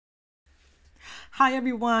Hi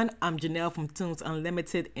everyone, I'm Janelle from Toons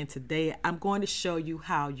Unlimited, and today I'm going to show you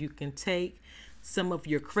how you can take some of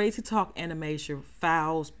your Crazytalk Animation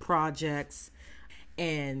files, projects,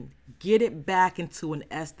 and get it back into an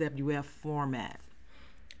SWF format.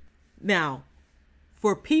 Now,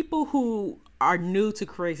 for people who are new to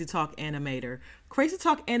Crazytalk Animator,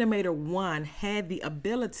 Crazytalk Animator 1 had the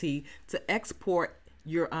ability to export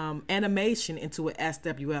your animation into an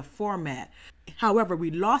SWF format. However, we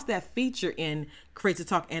lost that feature in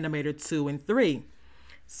Crazytalk Animator 2 and 3.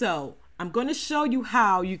 So I'm going to show you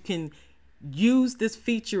how you can use this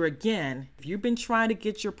feature again. If you've been trying to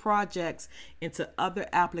get your projects into other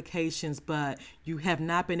applications, but you have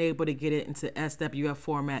not been able to get it into SWF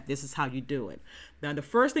format, this is how you do it. Now, the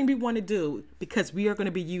first thing we want to do, because we are going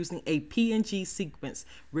to be using a PNG sequence,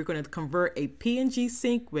 we're going to convert a PNG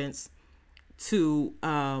sequence to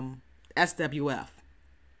SWF.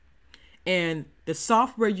 And the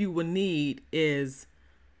software you will need is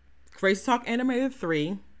Crazytalk Animator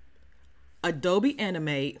 3, Adobe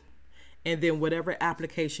Animate, and then whatever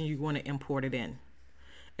application you want to import it in,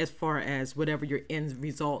 as far as whatever your end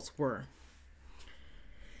results were.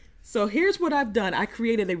 So here's what I've done. I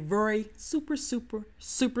created a very super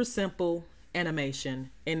simple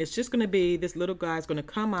animation, and it's just going to be this little guy's going to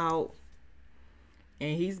come out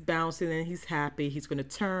and he's bouncing and he's happy. He's going to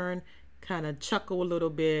turn, kind of chuckle a little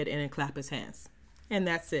bit, and then clap his hands. And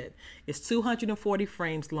that's it. It's 240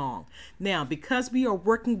 frames long. Now, because we are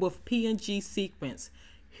working with PNG sequence,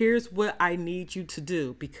 here's what I need you to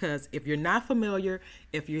do, because if you're not familiar,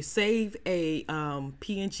 if you save a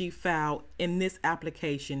PNG file in this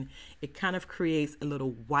application, it kind of creates a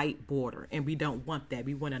little white border, and we don't want that.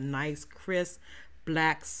 We want a nice, crisp,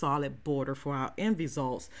 black, solid border for our end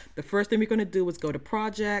results. The first thing we're going to do is go to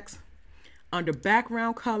Projects. Under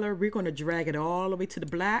Background Color, we're going to drag it all the way to the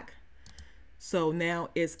black. So now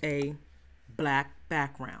it's a black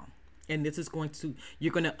background. And this is going to,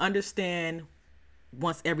 you're going to understand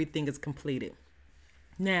once everything is completed.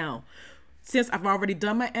 Now, since I've already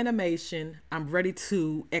done my animation, I'm ready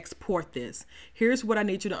to export this. Here's what I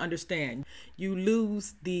need you to understand. You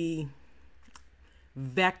lose the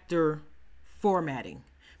vector formatting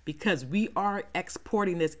because we are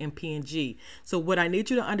exporting this in PNG. So what I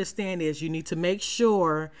need you to understand is you need to make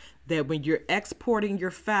sure that when you're exporting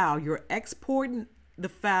your file, you're exporting the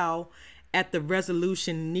file at the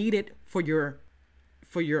resolution needed for your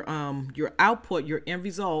output, your end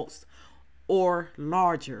results, or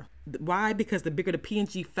larger. Why? Because the bigger the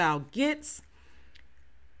PNG file gets,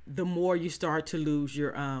 the more you start to lose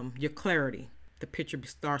your clarity. The picture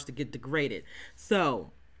starts to get degraded.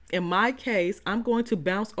 So in my case, I'm going to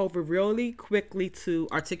bounce over really quickly to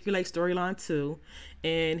Articulate Storyline 2.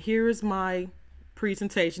 And here is my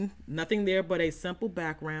presentation. Nothing there but a simple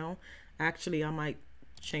background. Actually, I might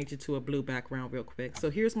change it to a blue background real quick. So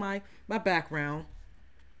here's my background.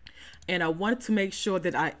 And I want to make sure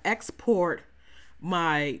that I export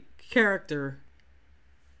my character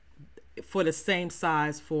for the same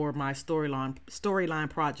size for my storyline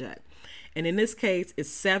project. And in this case, it's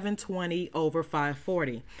 720 over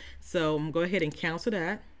 540. So I'm going to go ahead and cancel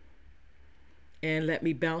that. And let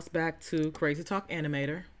me bounce back to Crazytalk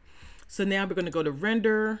Animator. So now we're going to go to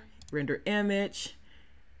Render Image.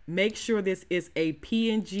 Make sure this is a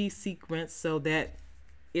PNG sequence so that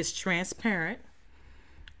it's transparent.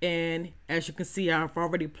 And as you can see, I've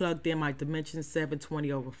already plugged in my dimensions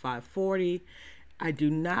 720 over 540. I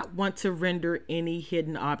do not want to render any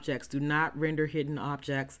hidden objects. Do not render hidden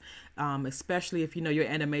objects, especially if you know your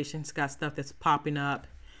animation's got stuff that's popping up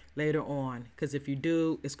later on. Because if you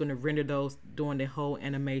do, it's going to render those during the whole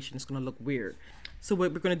animation. It's going to look weird. So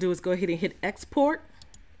what we're going to do is go ahead and hit Export.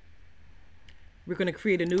 We're going to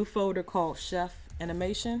create a new folder called Chef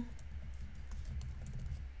Animation.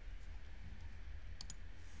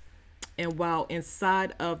 And while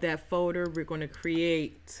inside of that folder, we're going to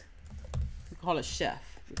create, we call it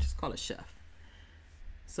Chef. We just call it Chef.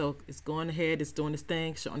 So it's going ahead, it's doing its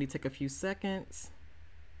thing. Should only take a few seconds.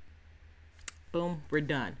 Boom, we're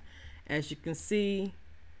done. As you can see,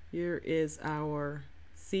 here is our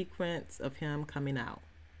sequence of him coming out.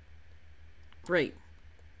 Great.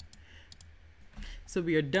 So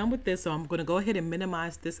we are done with this. So I'm going to go ahead and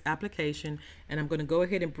minimize this application, and I'm going to go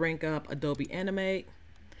ahead and bring up Adobe Animate.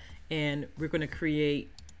 And we're going to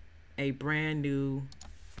create a brand new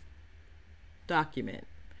document.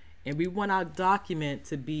 And we want our document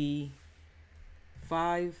to be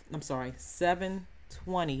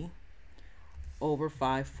 720 over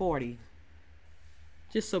 540.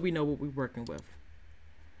 Just so we know what we're working with.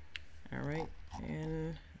 All right.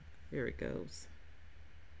 And there it goes.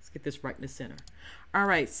 Let's get this right in the center. All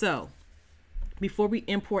right. So before we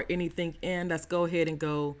import anything in, let's go ahead and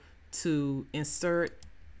go to insert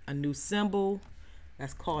a new symbol.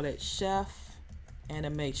 Let's call it Chef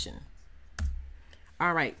Animation.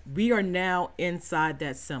 All right, we are now inside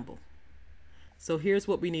that symbol. So here's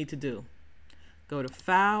what we need to do. Go to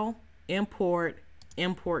File, Import,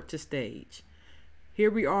 Import to Stage. Here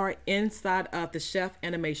we are inside of the Chef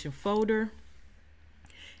Animation folder.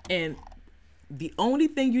 And the only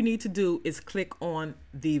thing you need to do is click on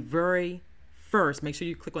the very first. Make sure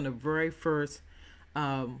you click on the very first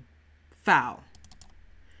file.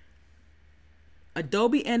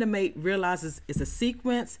 Adobe Animate realizes it's a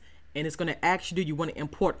sequence and it's going to ask you, do you want to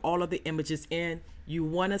import all of the images in? You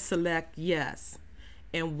want to select yes.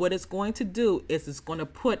 And what it's going to do is it's going to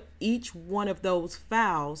put each one of those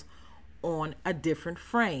files on a different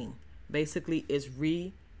frame. Basically, it's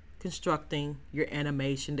reconstructing your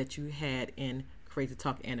animation that you had in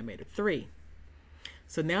Crazytalk Animator 3.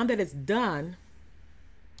 So now that it's done,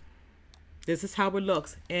 this is how it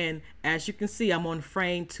looks. And as you can see, I'm on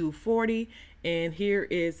frame 240, and here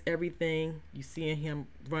is everything you see in him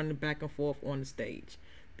running back and forth on the stage.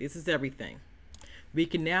 This is everything. We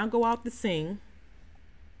can now go out the scene,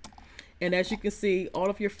 and as you can see, all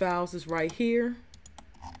of your files is right here.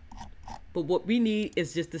 But what we need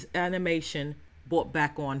is just this animation brought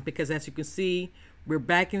back on, because as you can see, we're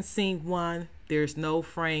back in scene 1. There's no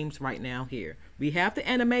frames right now here. We have the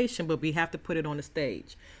animation, but we have to put it on the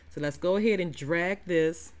stage. So let's go ahead and drag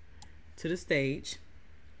this to the stage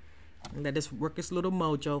and let this work its little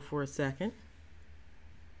mojo for a second.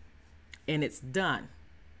 And it's done.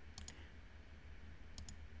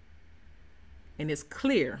 And it's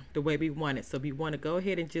clear the way we want it. So we want to go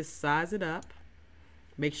ahead and just size it up.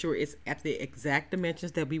 Make sure it's at the exact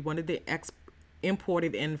dimensions that we wanted to import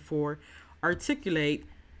it in for Articulate.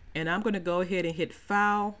 And I'm going to go ahead and hit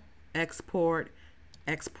File, Export,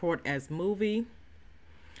 Export as Movie.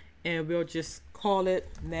 And we'll just call it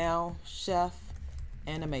now Chef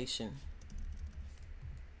Animation.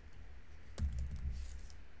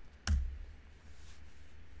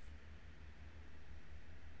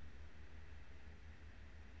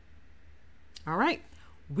 All right,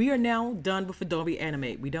 we are now done with Adobe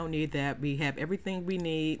Animate. We don't need that. We have everything we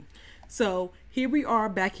need. So here we are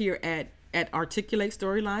back here at Articulate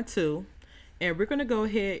Storyline 2, and we're going to go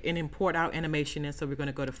ahead and import our animation in. So we're going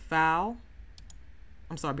to go to File.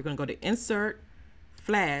 We're going to go to Insert,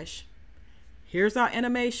 Flash. Here's our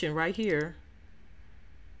animation right here.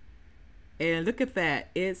 And look at that.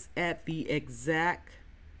 It's at the exact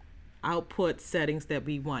output settings that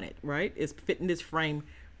we wanted, right? It's fitting this frame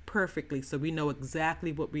perfectly, so we know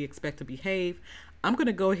exactly what we expect to behave. I'm going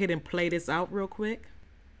to go ahead and play this out real quick.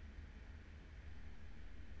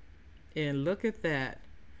 And look at that.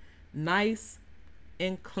 Nice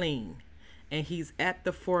and clean. And he's at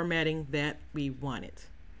the formatting that we wanted.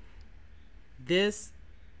 This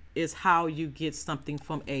is how you get something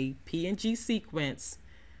from a PNG sequence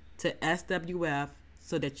to SWF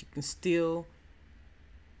so that you can still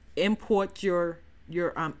import your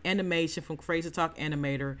animation from Crazytalk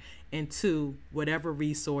Animator into whatever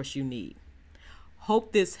resource you need.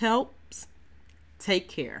 Hope this helps. Take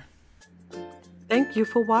care. Thank you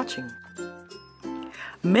for watching.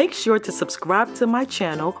 Make sure to subscribe to my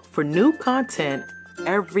channel for new content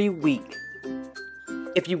every week.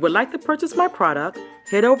 If you would like to purchase my product,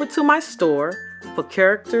 head over to my store for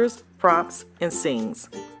characters, props, and scenes.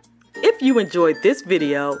 If you enjoyed this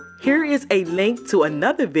video, here is a link to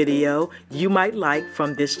another video you might like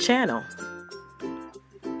from this channel.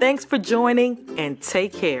 Thanks for joining, and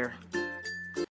take care.